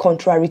her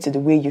contrary to the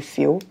way you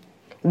feel?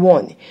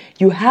 1,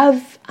 you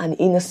have an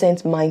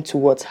innocent mind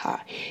towards her.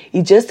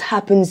 It just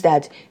happens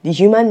that the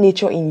human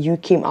nature in you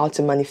came out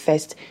to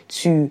manifest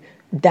to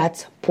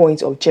that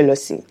point of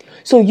jealousy.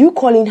 So you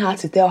calling her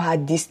to tell her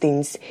these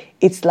things,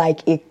 it's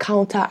like a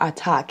counter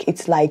attack.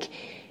 It's like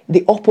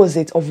the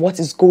opposite of what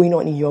is going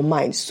on in your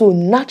mind. So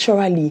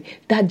naturally,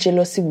 that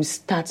jealousy will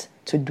start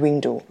to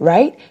dwindle,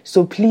 right?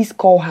 So please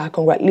call her,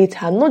 congratulate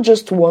her, not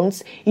just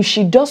once. If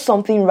she does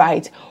something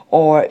right,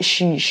 or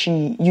you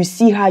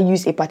see her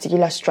use a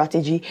particular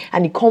strategy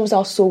and it comes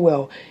out so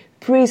well,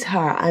 praise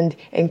her and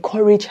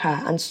encourage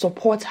her and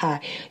support her.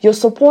 Your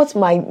support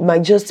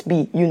might just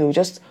be,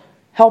 just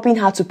helping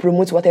her to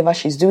promote whatever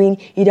she's doing,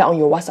 either on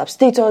your WhatsApp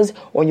status,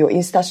 on your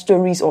Insta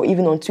stories, or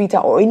even on Twitter,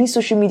 or any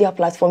social media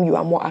platform you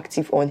are more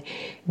active on.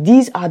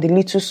 These are the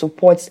little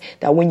supports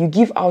that when you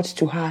give out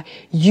to her,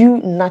 you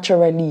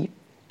naturally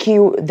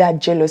kill that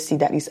jealousy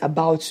that is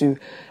about to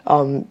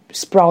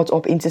sprout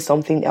up into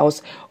something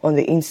else on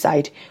the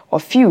inside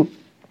of you.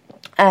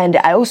 And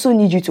I also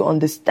need you to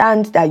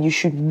understand that you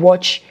should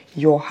watch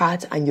your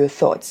heart and your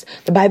thoughts.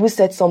 The Bible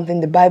said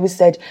something. The Bible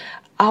said,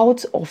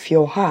 out of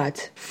your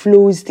heart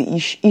flows the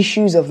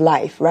issues of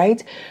life,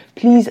 right?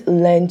 Please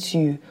learn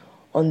to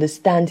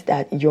understand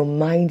that your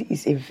mind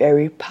is a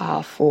very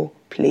powerful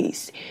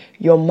place.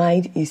 Your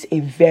mind is a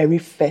very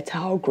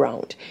fertile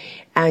ground.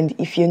 And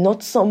if you're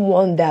not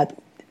someone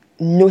that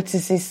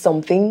notices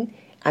something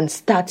and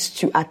starts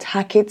to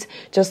attack it,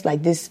 just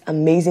like this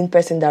amazing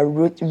person that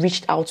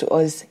reached out to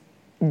us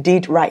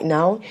did right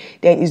now,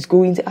 then it's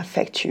going to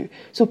affect you.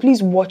 So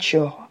please watch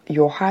your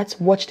heart,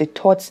 watch the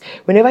thoughts.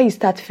 Whenever you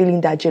start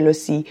feeling that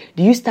jealousy,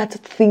 do you start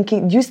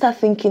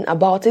thinking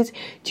about it?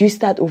 Do you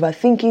start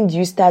overthinking? Do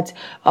you start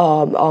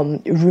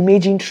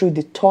rummaging through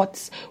the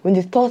thoughts? When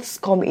the thoughts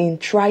come in,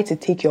 try to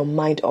take your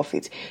mind off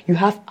it. You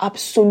have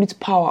absolute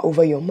power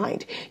over your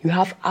mind. You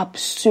have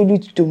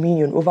absolute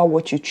dominion over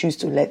what you choose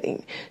to let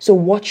in. So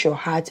watch your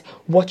heart,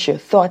 watch your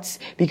thoughts,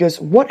 because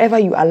whatever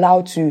you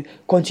allow to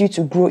continue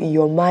to grow in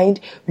your mind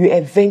will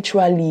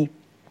eventually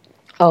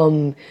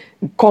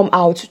come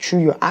out through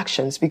your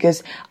actions,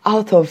 because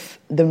out of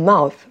the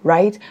mouth,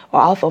 right, or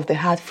out of the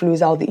heart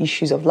flows out the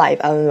issues of life.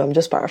 I don't know, I'm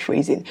just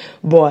paraphrasing,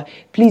 but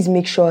please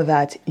make sure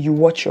that you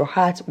watch your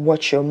heart,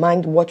 watch your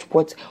mind, watch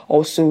what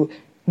also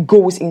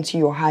goes into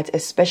your heart,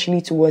 especially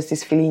towards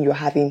this feeling you're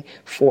having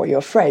for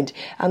your friend.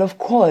 And of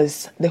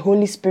course, the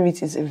Holy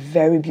Spirit is a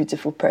very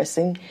beautiful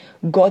person.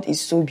 God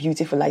is so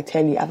beautiful, I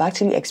tell you. I've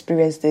actually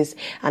experienced this,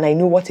 and I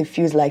know what it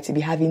feels like to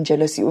be having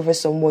jealousy over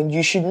someone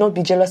you should not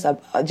be jealous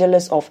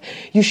of.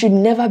 You should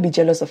never be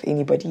jealous of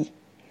anybody.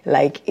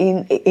 Like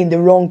in the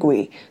wrong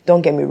way.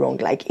 Don't get me wrong,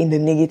 like in the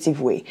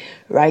negative way,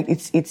 right?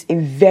 It's a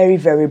very,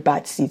 very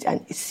bad seed,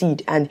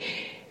 and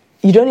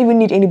you don't even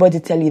need anybody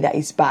to tell you that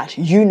it's bad.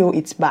 You know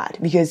it's bad,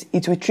 because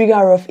it will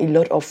trigger off a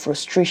lot of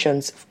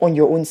frustrations on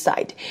your own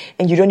side,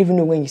 and you don't even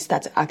know when you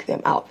start to act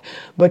them out.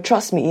 But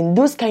trust me, in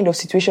those kind of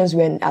situations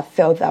when I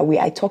felt that way,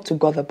 I talked to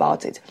God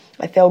about it.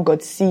 I tell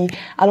God, see,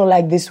 I don't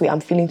like this way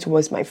I'm feeling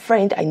towards my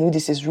friend. I know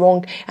this is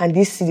wrong, and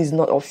this seed is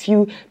not of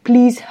you.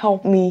 Please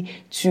help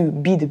me to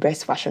be the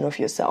best version of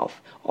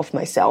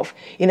myself.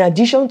 In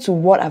addition to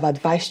what I've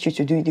advised you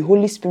to do, the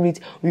Holy Spirit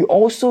will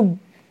also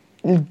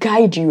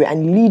guide you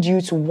and lead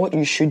you to what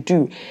you should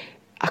do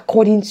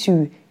according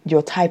to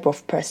your type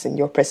of person,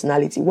 your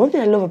personality. One thing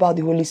I love about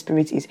the Holy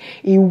Spirit is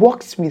He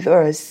works with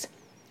us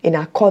in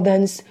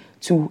accordance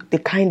to the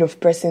kind of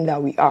person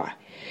that we are.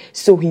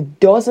 So He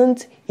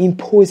doesn't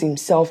impose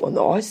Himself on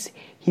us.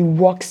 He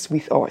works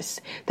with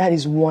us. That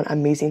is one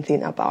amazing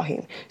thing about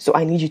Him. So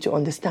I need you to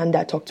understand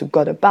that. Talk to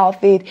God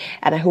about it.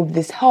 And I hope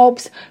this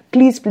helps.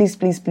 Please, please,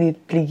 please, please,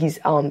 please.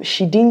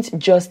 She didn't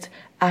just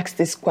ask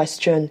this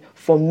question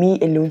for me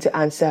alone to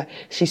answer.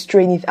 She's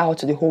throwing it out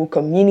to the whole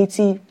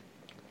community.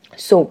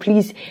 So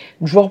please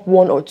drop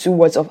 1 or 2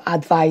 words of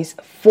advice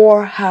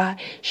for her.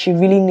 She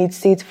really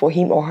needs it. For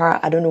him or her,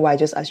 I don't know why I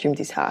just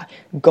assumed it's her.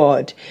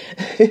 God.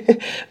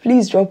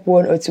 Please drop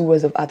 1 or 2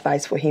 words of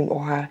advice for him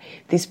or her.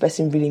 This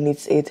person really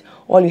needs it.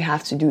 All you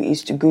have to do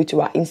is to go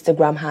to our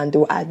Instagram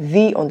handle at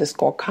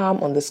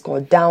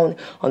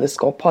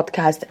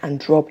the_calm_down_podcast and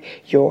drop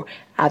your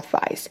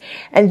advice.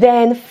 And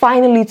then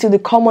finally, to the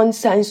common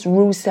sense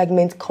rule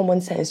segment.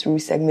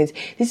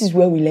 This is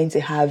where we learn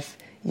to have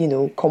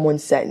common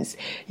sense.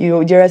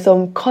 There are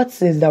some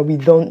cutscenes that we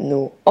don't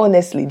know.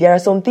 Honestly, there are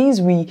some things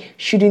we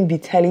shouldn't be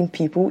telling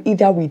people.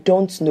 Either we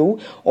don't know,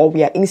 or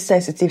we are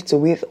insensitive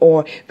to it,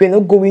 or we're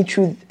not going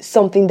through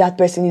something that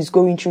person is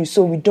going through,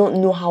 so we don't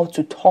know how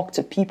to talk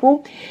to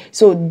people.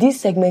 So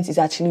this segment is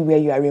actually where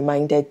you are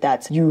reminded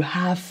that you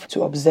have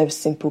to observe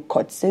simple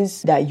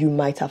cutscenes that you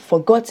might have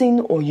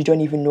forgotten or you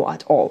don't even know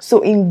at all.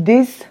 So in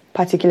this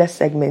particular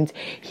segment,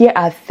 here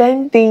are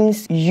 10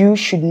 things you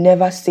should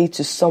never say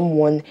to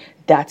someone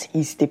that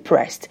is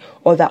depressed,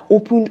 or that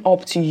opened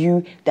up to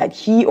you that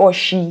he or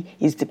she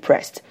is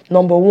depressed.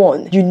 Number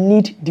 1, you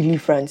need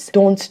deliverance.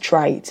 Don't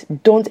try it.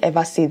 Don't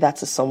ever say that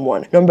to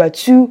someone. Number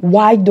 2,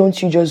 why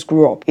don't you just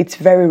grow up? It's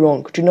very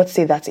wrong. Do not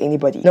say that to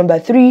anybody. Number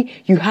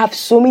 3, you have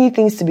so many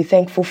things to be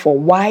thankful for.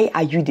 Why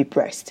are you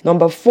depressed?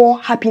 Number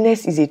 4,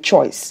 happiness is a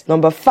choice.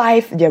 Number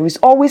 5, there is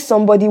always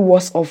somebody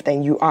worse off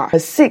than you are. Number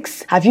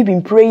 6, have you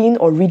been praying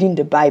or reading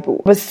the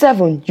Bible? Number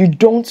 7, you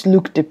don't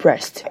look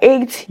depressed.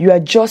 8, you are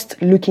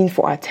just looking for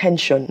for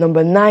attention.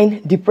 Number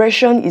 9,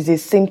 depression is a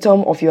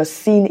symptom of your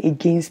sin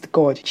against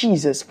God.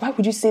 Jesus, why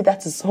would you say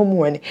that to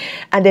someone?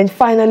 And then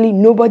finally,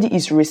 nobody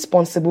is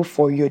responsible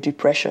for your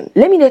depression.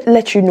 Let me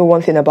let you know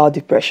one thing about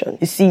depression.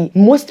 You see,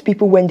 most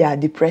people when they are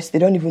depressed, they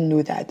don't even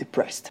know they are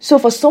depressed. So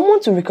for someone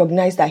to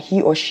recognize that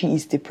he or she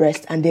is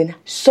depressed and then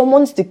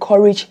summons the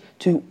courage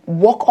to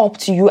walk up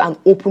to you and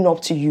open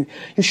up to you,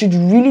 you should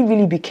really,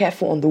 really be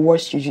careful on the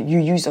words you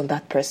use on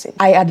that person.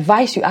 I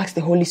advise you ask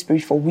the Holy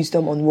Spirit for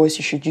wisdom on words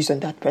you should use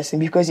on that person,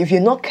 because if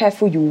you're not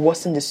careful, you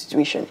worsen the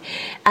situation.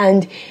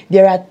 And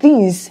there are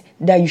things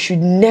that you should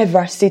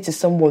never say to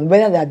someone,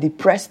 whether they're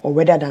depressed or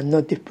whether they're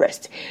not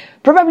depressed.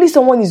 Probably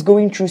someone is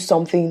going through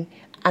something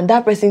and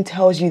that person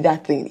tells you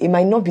that thing. It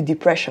might not be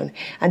depression.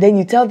 And then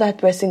you tell that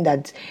person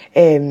that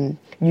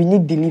you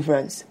need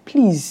deliverance.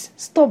 Please,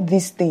 stop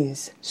these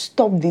things.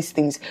 Stop these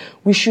things.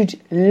 We should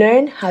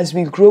learn as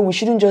we grow. We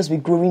shouldn't just be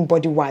growing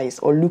body-wise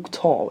or look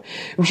tall.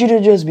 We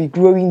shouldn't just be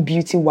growing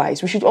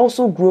beauty-wise. We should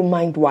also grow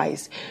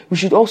mind-wise. We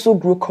should also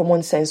grow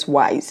common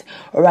sense-wise.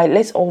 All right,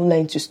 let's all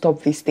learn to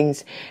stop these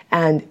things.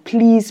 And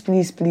please,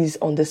 please, please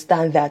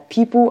understand that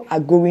people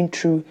are going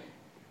through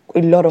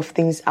a lot of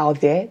things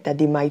out there that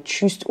they might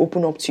choose to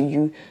open up to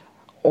you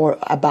or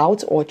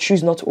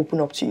choose not to open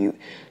up to you.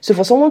 So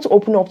for someone to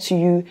open up to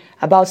you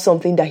about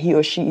something that he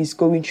or she is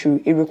going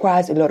through, it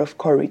requires a lot of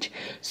courage.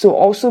 So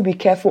also be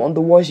careful on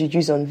the words you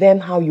use on them,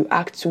 how you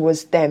act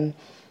towards them.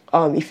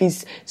 If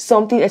it's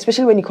something,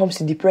 especially when it comes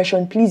to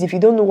depression, please, if you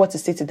don't know what to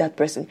say to that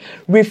person,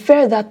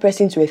 refer that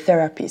person to a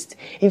therapist.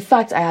 In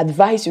fact, I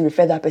advise you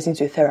refer that person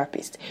to a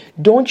therapist.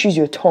 Don't use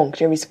your tongue.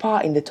 There is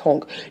power in the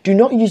tongue. Do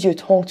not use your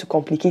tongue to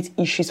complicate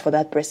issues for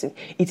that person.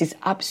 It is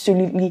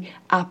absolutely,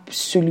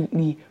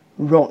 absolutely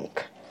wrong.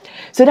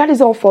 So that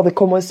is all for the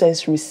Common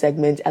Sense Rules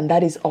segment, and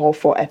that is all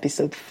for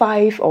episode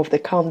 5 of the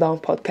Calm Down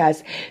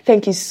podcast.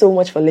 Thank you so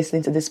much for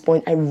listening to this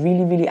point. I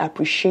really, really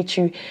appreciate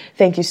you.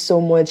 Thank you so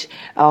much.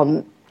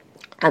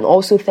 And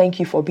also thank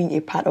you for being a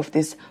part of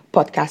this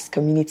podcast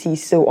community.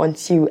 So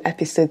until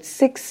episode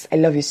 6, I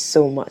love you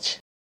so much.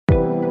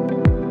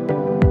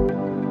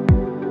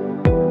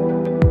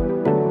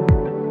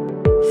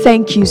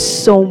 Thank you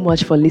so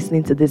much for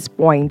listening to this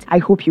point. I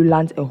hope you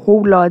learned a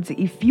whole lot.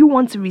 If you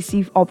want to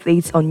receive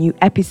updates on new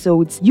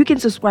episodes, you can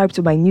subscribe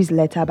to my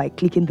newsletter by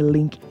clicking the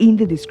link in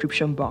the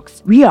description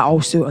box. We are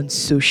also on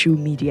social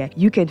media.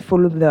 You can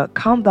follow the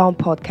Calm Down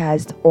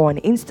podcast on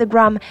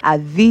Instagram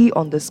at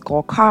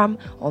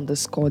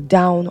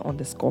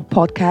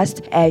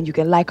the_calm_down_podcast. And you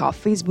can like our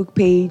Facebook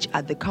page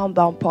at the Calm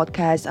Down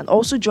podcast and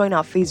also join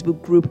our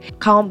Facebook group,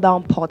 Calm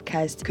Down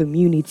Podcast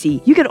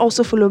Community. You can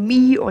also follow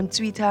me on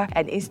Twitter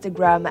and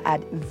Instagram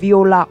at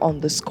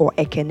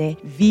Viola_Ekene,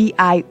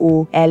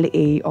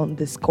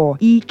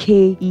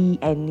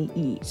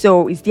 VIOLA_EKENE.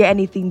 So is there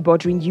anything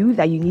bothering you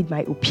that you need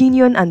my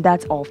opinion and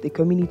that of the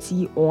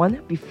community on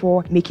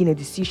before making a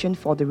decision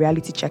for the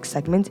reality check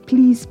segment?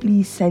 Please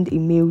send a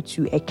mail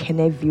to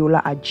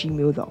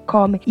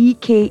ekeneviola@gmail.com,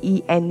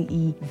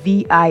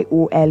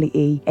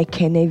 EKENEVIOLA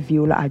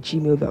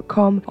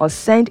ekeneviola@gmail.com, or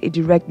send a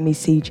direct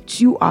message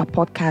to our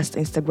podcast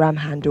Instagram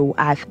handle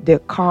at the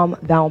Calm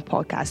Down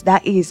Podcast.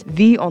 That is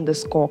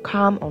the_calm_down_podcast.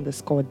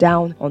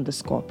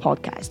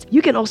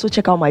 You can also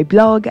check out my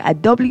blog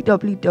at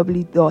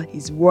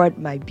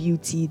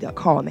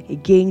www.hiswordmybeauty.com.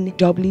 Again,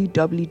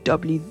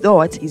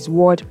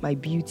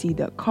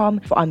 www.hiswordmybeauty.com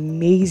for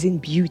amazing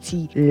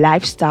beauty,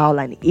 lifestyle,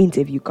 and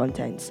interview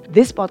contents.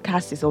 This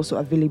podcast is also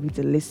available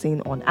to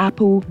listen on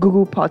Apple,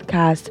 Google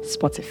Podcasts,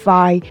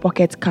 Spotify,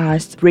 Pocket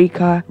Cast,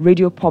 Breaker,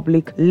 Radio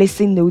Public,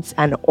 Listen Notes,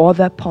 and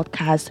other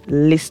podcast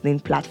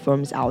listening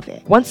platforms out there.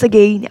 Once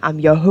again,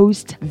 I'm your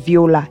host,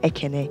 Viola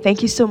Ekene.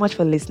 Thank you so much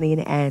for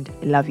listening, and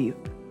I love you.